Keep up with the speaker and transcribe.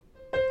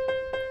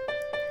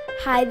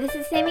Hi, this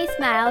is Sammy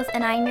Smiles,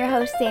 and I'm your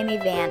host, Sammy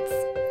Vance.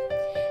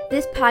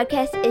 This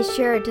podcast is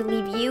sure to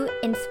leave you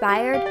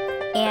inspired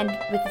and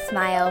with a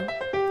smile.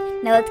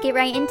 Now let's get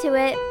right into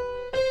it.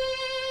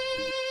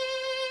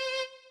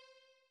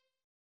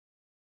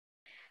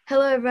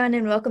 Hello, everyone,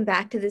 and welcome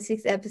back to this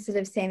week's episode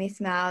of Sammy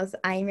Smiles.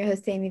 I am your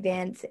host, Sammy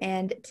Vance,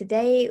 and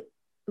today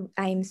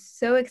I'm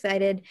so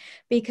excited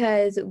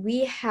because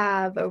we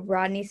have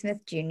Rodney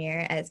Smith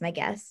Jr. as my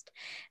guest.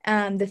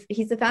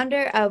 He's the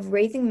founder of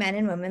Raising Men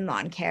and Women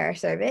Lawn Care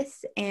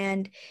Service,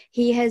 and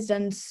he has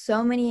done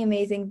so many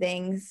amazing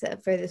things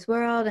for this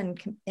world and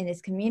in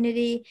his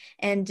community,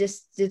 and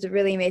just is a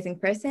really amazing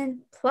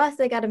person. Plus,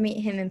 I got to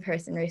meet him in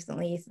person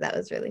recently, so that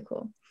was really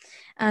cool.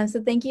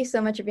 So thank you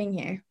so much for being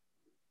here.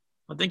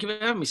 Well, thank you for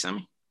having me,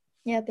 Sammy.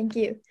 Yeah, thank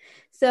you.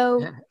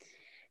 So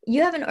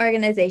you have an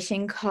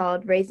organization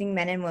called Raising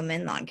Men and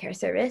Women Lawn Care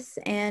Service,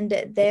 and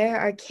there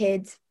are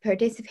kids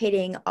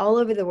participating all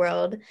over the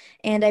world.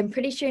 And I'm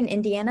pretty sure in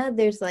Indiana,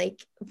 there's been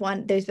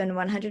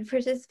 100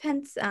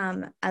 participants,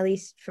 at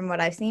least from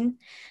what I've seen.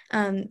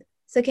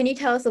 So can you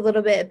tell us a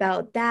little bit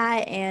about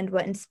that and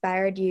what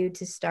inspired you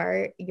to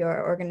start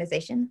your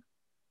organization?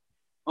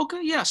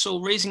 Okay, yeah. So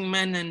Raising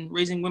Men and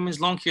Raising Women's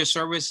Lawn Care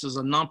Service is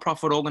a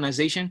nonprofit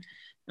organization,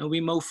 and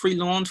we mow free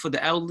lawns for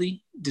the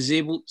elderly,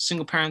 disabled,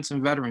 single parents,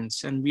 and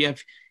veterans. And we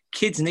have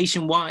kids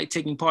nationwide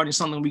taking part in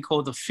something we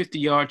call the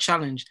 50-yard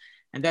challenge.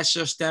 And that's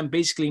just them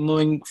basically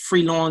mowing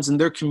free lawns in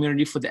their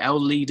community for the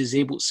elderly,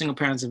 disabled, single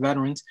parents, and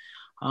veterans.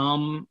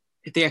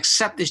 If they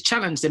accept this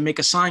challenge, they make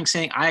a sign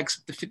saying, "I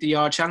accept the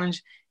 50-yard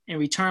challenge." In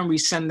return, we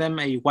send them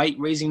a white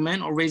Raising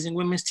Men or Raising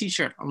Women's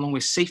t-shirt, along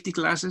with safety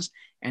glasses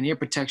and ear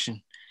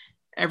protection.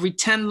 Every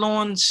 10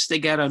 lawns, they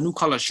get a new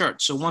color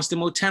shirt. So once they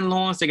mow 10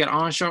 lawns, they get an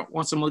orange shirt.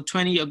 Once they mow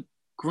 20, a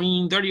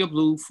green, 30, a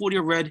blue, 40,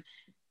 a red.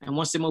 And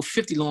once they mow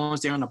 50 lawns,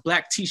 they're on a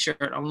black t-shirt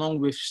they're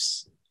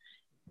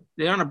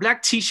on a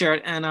black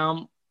t-shirt. And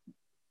I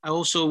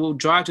also will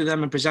drive to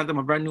them and present them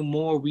a brand new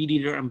mower, weed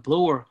eater, and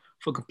blower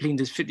for completing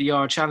this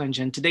 50-yard challenge.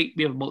 And to date,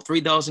 we have about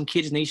 3,000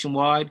 kids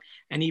nationwide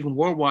and even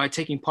worldwide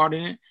taking part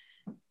in it.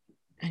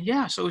 And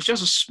yeah, so it's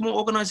just a small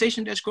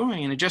organization that's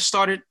growing. And it just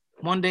started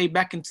one day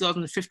back in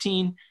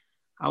 2015.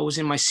 I was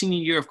in my senior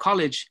year of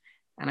college,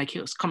 and I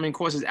was coming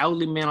across this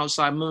elderly man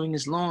outside mowing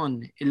his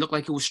lawn. It looked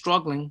like he was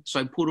struggling,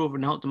 so I pulled over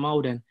and helped him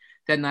out. And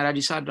that night, I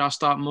decided I'll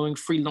start mowing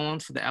free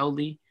lawns for the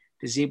elderly,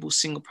 disabled,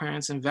 single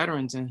parents, and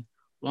veterans. And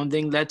one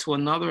thing led to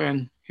another,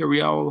 and here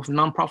we are with a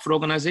nonprofit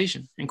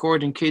organization,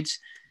 encouraging kids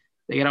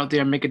to get out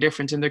there and make a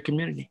difference in their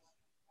community.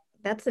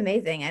 That's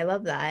amazing. I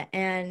love that.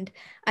 And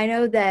I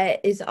know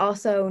that is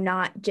also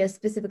not just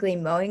specifically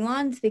mowing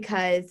lawns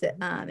because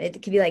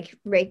it could be like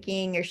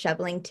raking or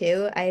shoveling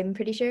too, I'm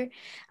pretty sure.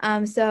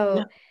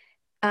 Also,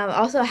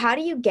 how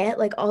do you get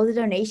like all the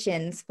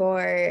donations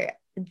for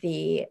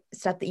the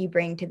stuff that you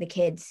bring to the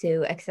kids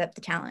who accept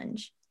the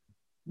challenge?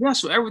 Yeah,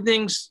 so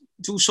everything's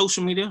through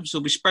social media.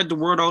 So we spread the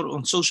word out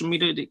on social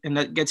media, and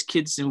that gets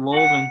kids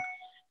involved. And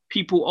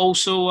people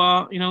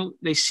also,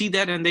 they see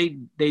that and they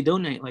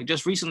donate. Like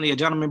just recently, a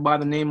gentleman by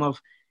the name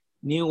of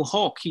Neil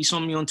Hawk, he saw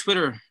me on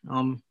Twitter,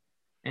 and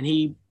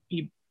he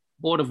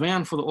bought a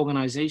van for the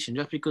organization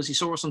just because he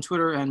saw us on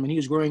Twitter. And when he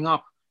was growing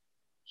up,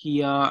 he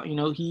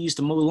used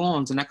to mow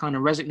lawns, and that kind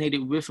of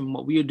resonated with him,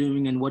 what we were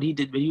doing and what he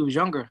did when he was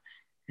younger.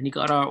 And he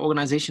got our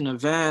organization a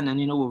van,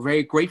 and we're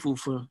very grateful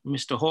for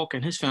Mr. Hawk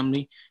and his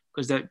family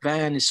because that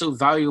van is so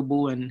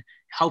valuable and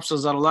helps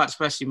us out a lot,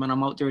 especially when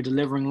I'm out there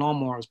delivering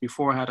lawnmowers.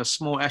 Before I had a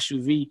small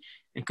SUV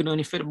and could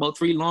only fit about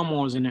 3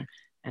 lawnmowers in there.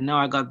 And now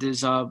I got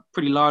this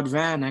pretty large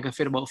van. I can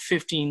fit about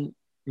 15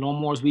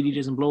 lawnmowers, weed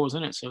eaters, and blowers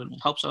in it. So it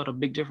helps out a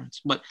big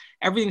difference. But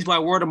everything's by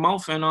word of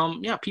mouth.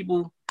 And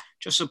people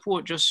just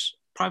support just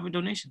private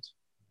donations.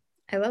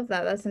 I love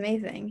that. That's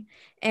amazing.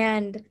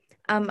 And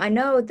I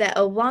know that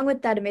along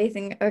with that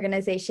amazing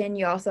organization,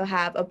 you also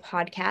have a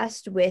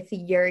podcast with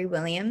Yuri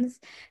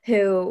Williams,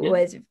 who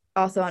was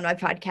also on my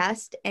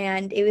podcast.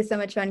 And it was so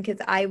much fun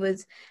because I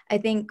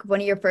think, one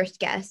of your first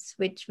guests,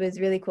 which was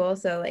really cool.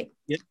 So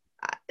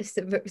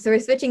so we're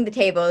switching the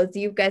tables.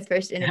 You guys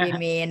first interviewed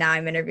me, and now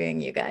I'm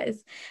interviewing you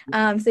guys.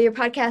 So your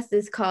podcast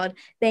is called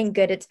Thank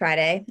Good It's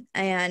Friday.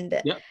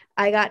 And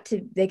I got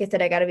to, like I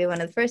said, I got to be one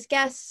of the first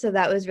guests. So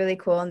that was really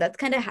cool. And that's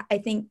kind of, I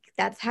think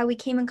that's how we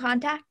came in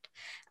contact.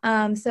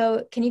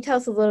 So can you tell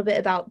us a little bit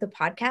about the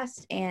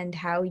podcast and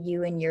how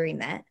you and Yuri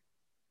met?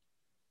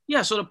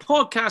 Yeah, so the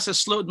podcast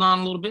has slowed down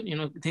a little bit.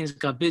 Things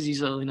got busy.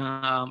 So,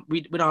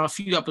 we went on a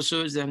few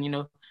episodes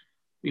and,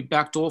 we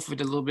backed off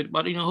with it a little bit.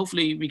 But,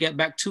 hopefully we get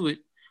back to it.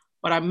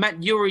 But I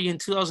met Yuri in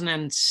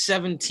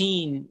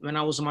 2017 when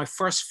I was on my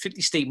first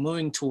 50-state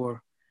mowing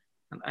tour.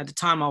 At the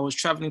time, I was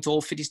traveling to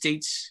all 50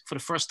 states for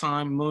the first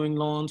time, mowing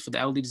lawns for the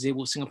elderly,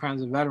 disabled, single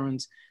parents, and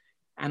veterans.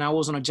 And I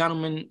was on a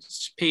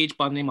gentleman's page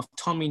by the name of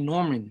Tommy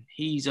Norman.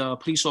 He's a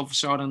police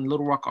officer out in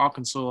Little Rock,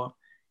 Arkansas.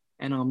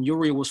 And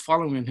Yuri was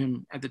following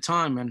him at the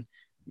time. And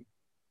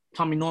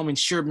Tommy Norman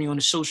shared me on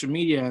his social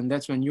media. And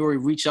that's when Yuri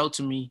reached out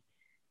to me.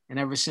 And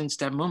ever since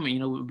that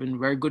moment, we've been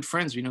very good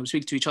friends. We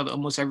speak to each other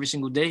almost every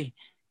single day.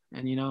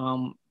 And,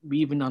 we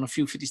even done a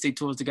few 50 state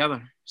tours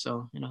together.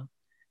 So, we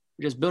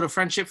just built a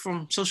friendship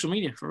from social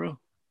media, for real.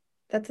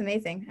 That's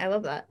amazing. I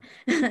love that.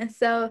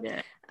 So,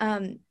 Yeah.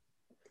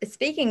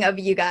 Speaking of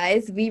you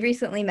guys, we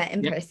recently met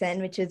in Yep.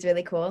 person, which was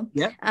really cool.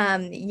 Yeah.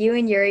 You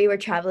and Yuri were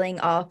traveling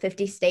all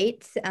 50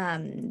 states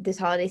this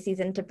holiday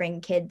season to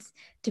bring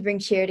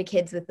cheer to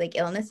kids with like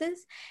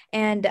illnesses.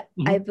 And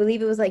I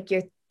believe it was like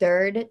your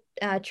third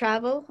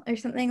travel or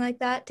something like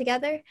that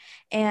together.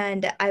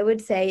 And I would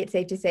say it's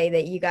safe to say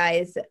that you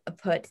guys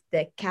put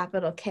the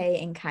capital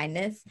K in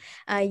kindness.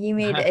 You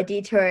made a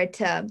detour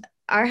to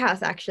our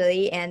house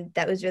actually, and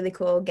that was really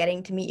cool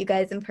getting to meet you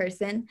guys in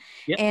person.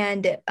 Yep.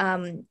 And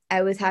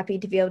I was happy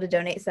to be able to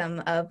donate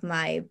some of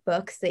my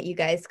books that you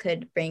guys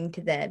could bring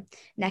to the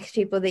next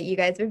people that you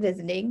guys were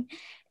visiting.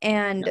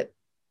 And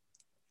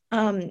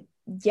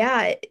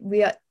yeah,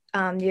 we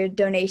your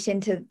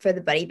donation for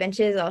the buddy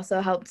benches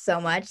also helped so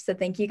much, so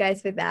thank you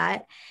guys for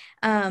that.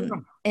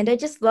 And I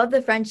just love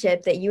the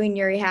friendship that you and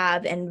Yuri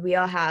have and we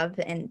all have,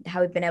 and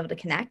how we've been able to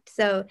connect.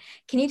 So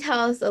can you tell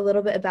us a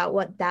little bit about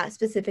what that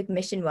specific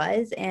mission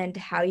was and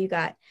how you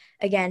got,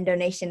 again,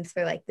 donations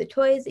for like the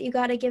toys that you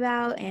got to give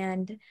out,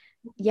 and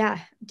yeah,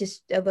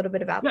 just a little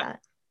bit about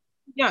that.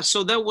 Yeah,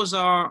 so that was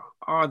our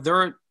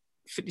third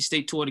 50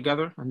 state tour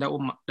together, and that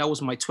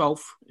was my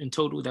 12th in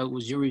total. That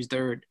was Yuri's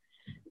third.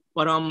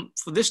 But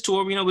for this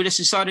tour, we just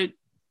decided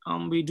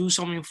we do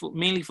something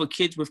mainly for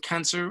kids with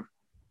cancer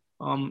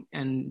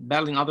and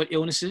battling other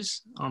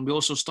illnesses. We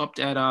also stopped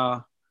at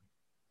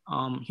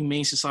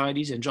humane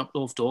societies and dropped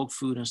off dog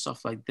food and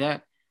stuff like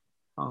that.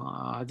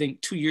 I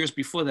think 2 years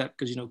before that,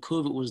 because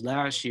COVID was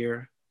last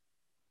year,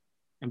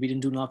 and we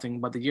didn't do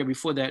nothing. But the year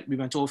before that, we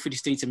went to all 50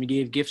 states and we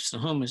gave gifts to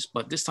homeless.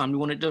 But this time we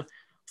wanted to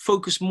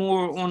focus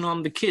more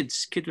on the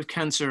kids with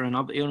cancer and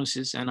other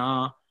illnesses. And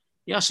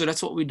so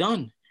that's what we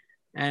done.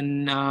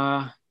 And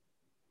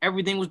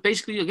everything was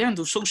basically, again,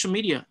 through social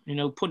media,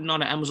 putting on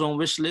the Amazon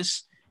wish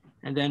list.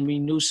 And then we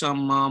knew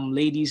some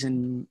ladies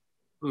in,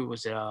 where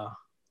was it?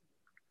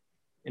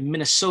 In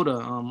Minnesota,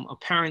 a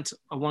parent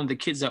of one of the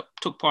kids that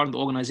took part in the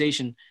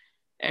organization.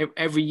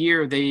 Every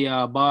year they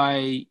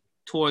buy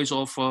toys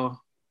off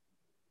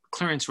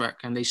clearance rack,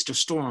 and they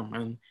store them.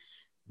 And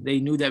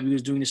they knew that we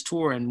was doing this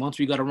tour. And once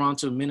we got around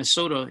to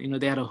Minnesota,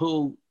 they had a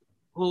whole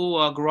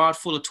garage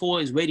full of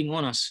toys waiting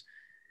on us.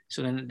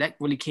 So then that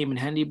really came in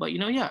handy. But,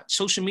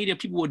 social media,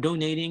 people were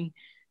donating.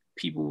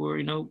 People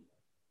were,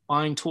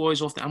 buying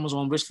toys off the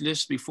Amazon wish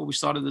list before we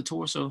started the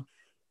tour. So,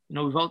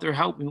 without their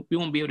help, we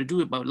won't be able to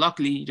do it. But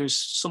luckily, there's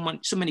so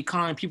many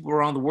kind people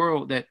around the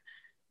world that,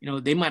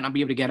 they might not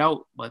be able to get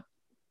out. But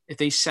if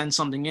they send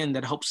something in,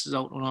 that helps us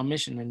out on our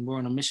mission, and we're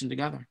on a mission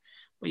together.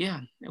 But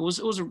yeah, it was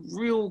a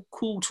real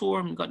cool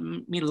tour. We got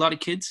to meet a lot of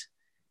kids.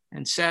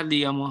 And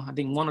sadly, I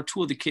think one or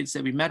two of the kids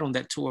that we met on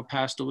that tour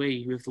passed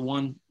away. With the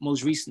one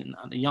most recent,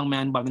 a young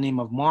man by the name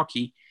of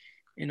Marky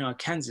in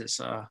Kansas.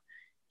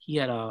 He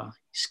had a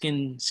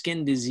skin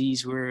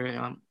disease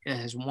where he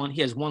has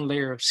one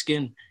layer of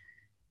skin.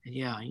 And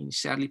yeah, he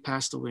sadly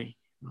passed away.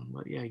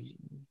 But yeah,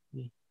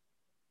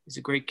 he's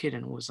a great kid,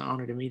 and it was an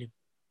honor to meet him.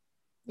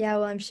 Yeah,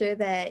 well, I'm sure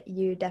that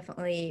you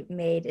definitely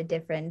made a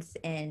difference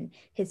in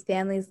his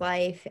family's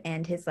life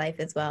and his life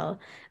as well.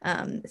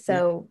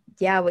 So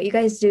yeah, what you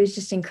guys do is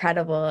just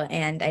incredible.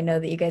 And I know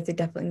that you guys are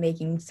definitely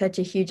making such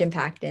a huge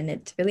impact, and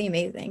it's really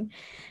amazing.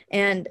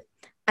 And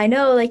I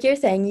know, like you're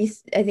saying,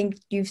 I think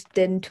you've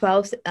done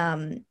 12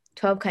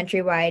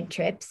 countrywide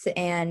trips,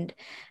 and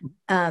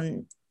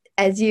that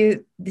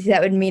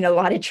would mean a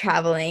lot of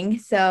traveling.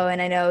 So,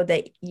 and I know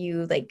that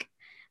you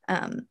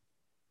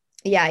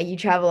you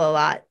travel a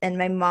lot, and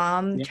my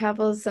mom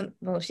travels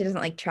she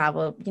doesn't like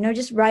travel,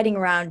 just riding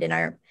around in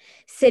our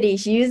city.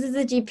 She uses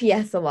the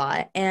GPS a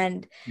lot,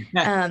 and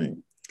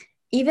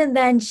even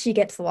then she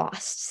gets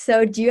lost.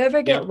 So do you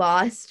ever get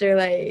lost, or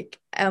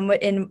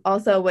and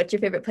also what's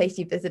your favorite place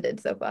you visited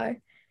so far?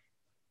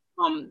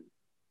 No,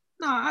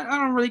 I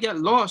don't really get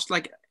lost.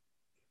 Like,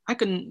 I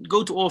can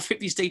go to all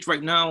 50 states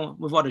right now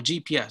without a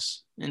GPS.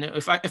 And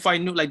if I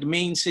knew like the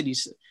main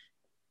cities,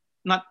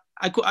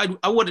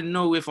 I wouldn't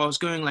know if I was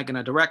going like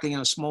directly in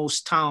a small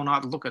town.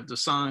 I'd look at the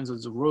signs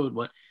of the road.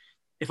 But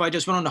if I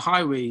just went on the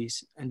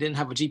highways and didn't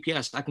have a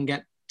GPS, I can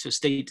get to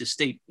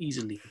state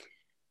easily.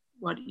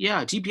 But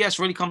yeah, GPS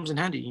really comes in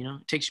handy.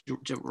 It takes you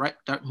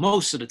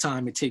most of the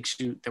time. It takes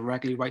you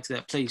directly right to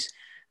that place.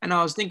 And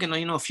I was thinking,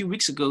 a few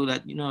weeks ago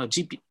that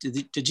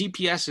the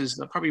GPS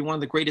is probably one of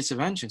the greatest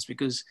inventions,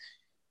 because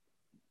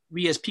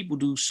we as people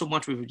do so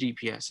much with a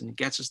GPS, and it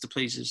gets us to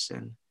places.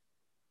 And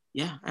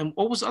yeah. And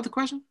what was the other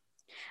question?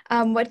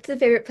 What's the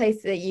favorite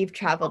place that you've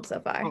traveled so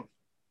far?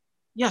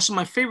 Yeah, so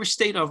my favorite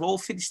state of all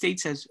 50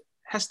 states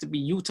has to be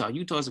Utah.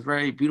 Utah is a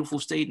very beautiful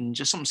state, and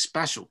just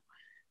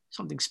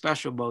something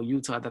special about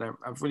Utah that I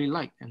really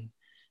liked. And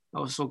I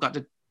also got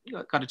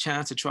a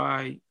chance to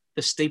try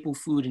the staple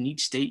food in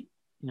each state.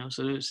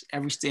 So there's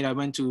every state I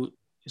went to,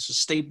 it's a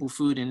staple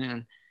food,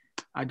 and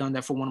I done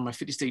that for one of my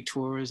 50 state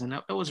tours, and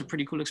that was a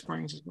pretty cool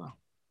experience as well.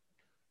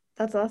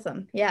 That's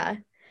awesome. Yeah.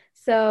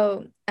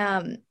 So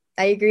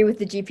I agree with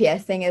the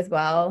GPS thing as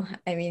well.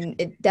 I mean,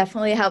 it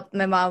definitely helped.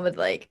 My mom would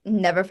like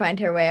never find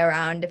her way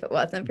around if it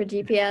wasn't for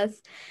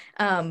GPS.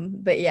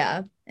 But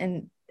yeah,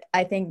 and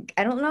I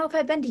don't know if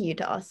I've been to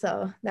Utah,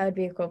 so that would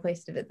be a cool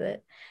place to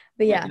visit.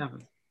 But Yeah, yeah.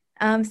 definitely.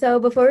 So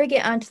before we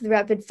get on to the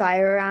rapid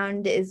fire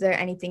round, is there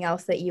anything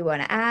else that you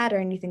want to add or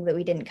anything that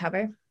we didn't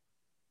cover?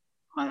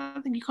 I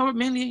think you covered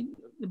mainly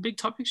the big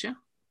topics. Yeah.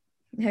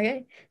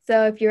 Okay.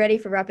 So if you're ready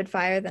for rapid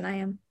fire, then I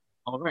am.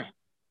 All right.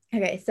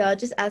 Okay, so I'll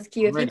just ask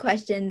you a I'm few ready.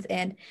 questions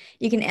and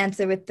you can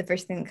answer with the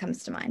first thing that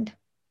comes to mind.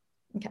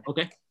 Okay.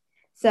 Okay.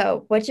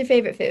 So, what's your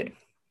favorite food?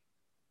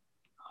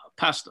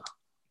 Pasta.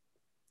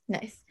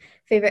 Nice.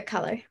 Favorite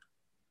color?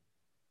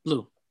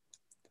 Blue.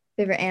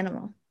 Favorite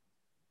animal?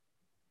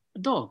 A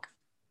dog.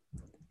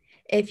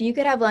 If you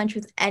could have lunch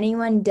with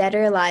anyone dead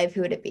or alive,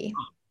 who would it be?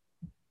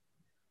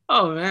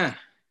 Oh man.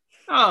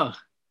 Oh,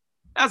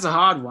 that's a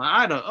hard one.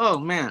 I don't. Oh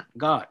man.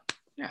 God.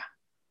 Yeah.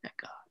 Yeah.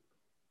 God.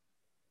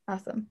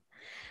 Awesome.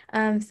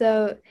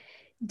 So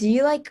do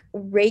you like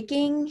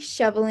raking,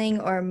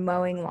 shoveling, or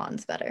mowing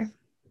lawns better?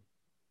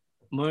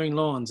 Mowing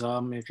lawns.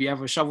 If you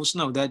ever shovel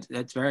snow,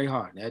 that's very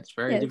hard. That's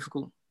very Yes.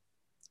 difficult.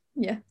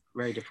 Yeah.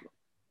 Very difficult.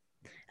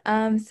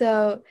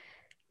 So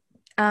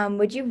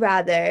would you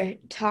rather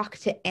talk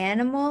to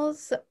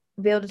animals,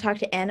 be able to talk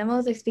to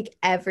animals, or speak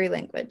every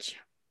language?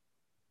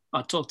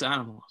 I talk to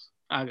animals.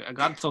 I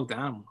gotta talk to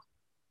animals.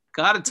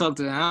 Gotta talk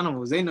to the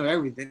animals. They know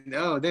everything.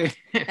 Oh, they.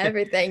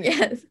 Everything,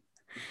 yes.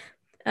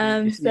 You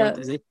have So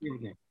to say it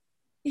again.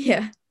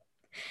 yeah.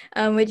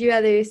 Would you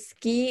rather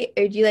ski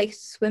or do you like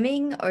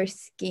swimming or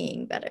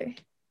skiing better?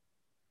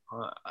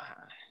 Uh,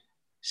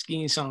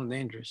 skiing sounds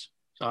dangerous,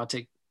 so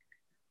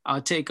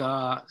I'll take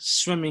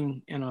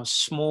swimming in a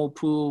small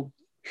pool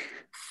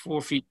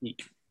 4 feet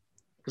deep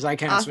because I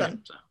can't swim.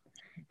 Awesome. So.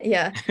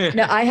 Yeah.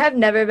 No, I have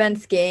never been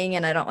skiing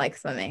and I don't like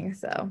swimming.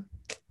 So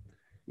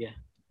Yeah.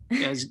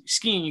 Yeah,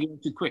 skiing you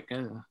get too quick.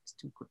 It's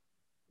too quick.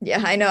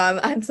 yeah, I know.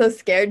 I'm so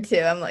scared too.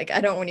 I'm like,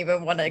 I don't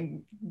even want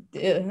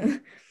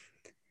to.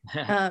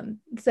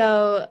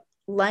 So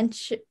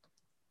lunch.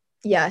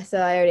 Yeah. So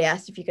I already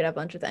asked if you could have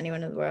lunch with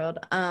anyone in the world.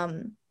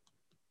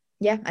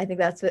 Yeah, I think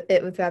that's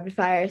it with rapid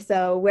fire.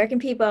 So where can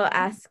people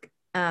ask?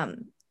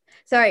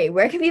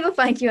 Where can people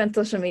find you on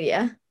social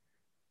media?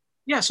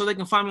 Yeah, so they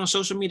can find me on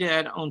social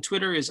media on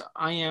Twitter is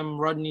I am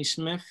Rodney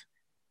Smith.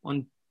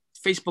 On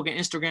Facebook and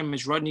Instagram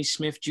is Rodney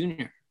Smith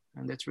Jr.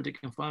 And that's where they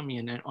can find me.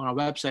 And then on our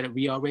website at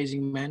We Are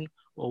Raising Men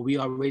or We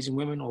Are Raising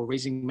Women or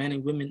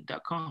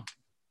raisingmenandwomen.com.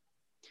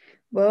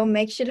 Well,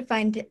 make sure to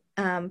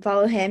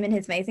follow him in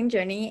his amazing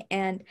journey.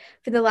 And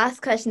for the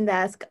last question to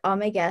ask all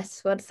my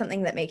guests, what's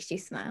something that makes you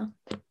smile?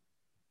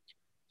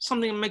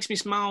 Something that makes me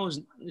smile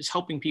is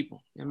helping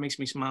people. It makes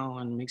me smile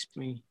and makes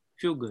me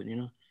feel good, you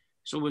know.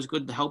 It's always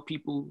good to help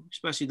people,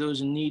 especially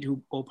those in need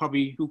who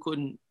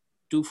couldn't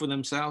do for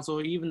themselves,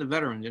 or even the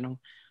veterans, you know.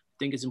 I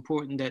think it's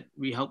important that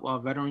we help our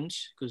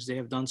veterans because they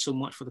have done so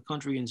much for the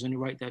country, and it's only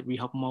right that we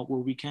help them out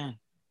where we can.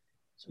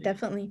 So, yeah.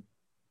 Definitely.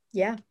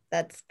 Yeah,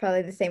 that's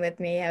probably the same with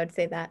me. I would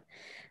say that.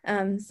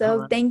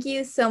 Right. Thank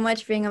you so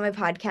much for being on my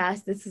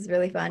podcast. This is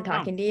really fun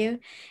talking to you.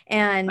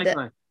 And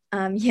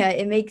yeah,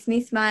 it makes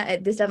me smile.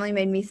 This definitely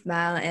made me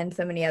smile and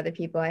so many other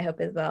people, I hope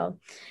as well.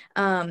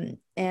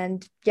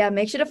 And yeah,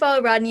 make sure to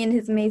follow Rodney in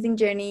his amazing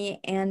journey.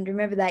 And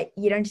remember that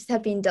you don't just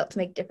have to be an adult to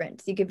make a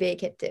difference. You could be a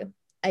kid too.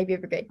 I hope you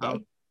have a great day.